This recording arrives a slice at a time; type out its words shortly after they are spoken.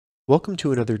Welcome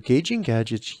to another Gauging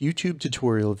Gadgets YouTube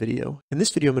tutorial video. In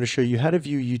this video, I'm going to show you how to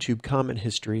view YouTube comment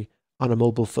history on a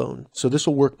mobile phone. So this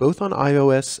will work both on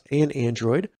iOS and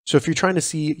Android. So if you're trying to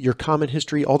see your comment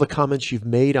history, all the comments you've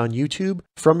made on YouTube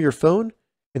from your phone,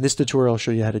 in this tutorial, I'll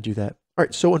show you how to do that. All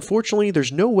right, so unfortunately,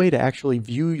 there's no way to actually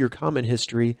view your comment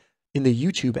history in the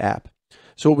YouTube app.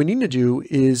 So what we need to do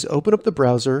is open up the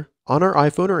browser on our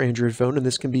iPhone or Android phone, and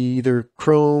this can be either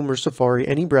Chrome or Safari,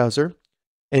 any browser.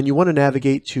 And you want to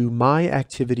navigate to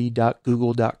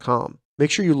myactivity.google.com.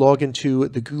 Make sure you log into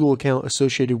the Google account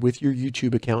associated with your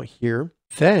YouTube account here.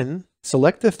 Then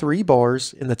select the three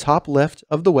bars in the top left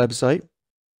of the website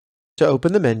to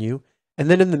open the menu, and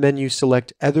then in the menu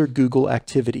select Other Google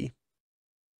Activity.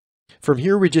 From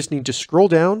here, we just need to scroll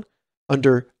down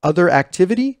under Other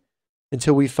Activity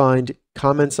until we find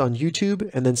Comments on YouTube,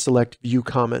 and then select View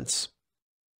Comments.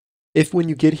 If when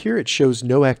you get here it shows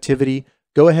no activity,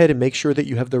 go ahead and make sure that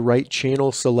you have the right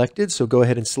channel selected. So go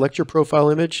ahead and select your profile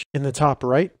image in the top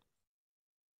right,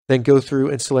 then go through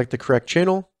and select the correct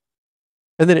channel,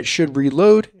 and then it should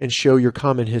reload and show your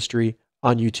comment history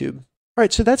on YouTube. All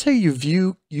right, so that's how you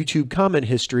view YouTube comment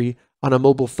history on a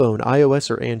mobile phone, iOS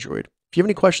or Android. If you have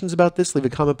any questions about this, leave a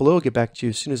comment below. I'll get back to you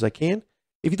as soon as I can.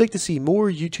 If you'd like to see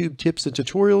more YouTube tips and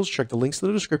tutorials, check the links in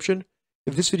the description.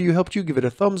 If this video helped you, give it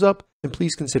a thumbs up, and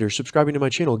please consider subscribing to my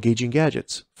channel, Gauging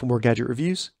Gadgets, for more gadget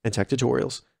reviews and tech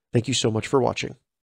tutorials. Thank you so much for watching.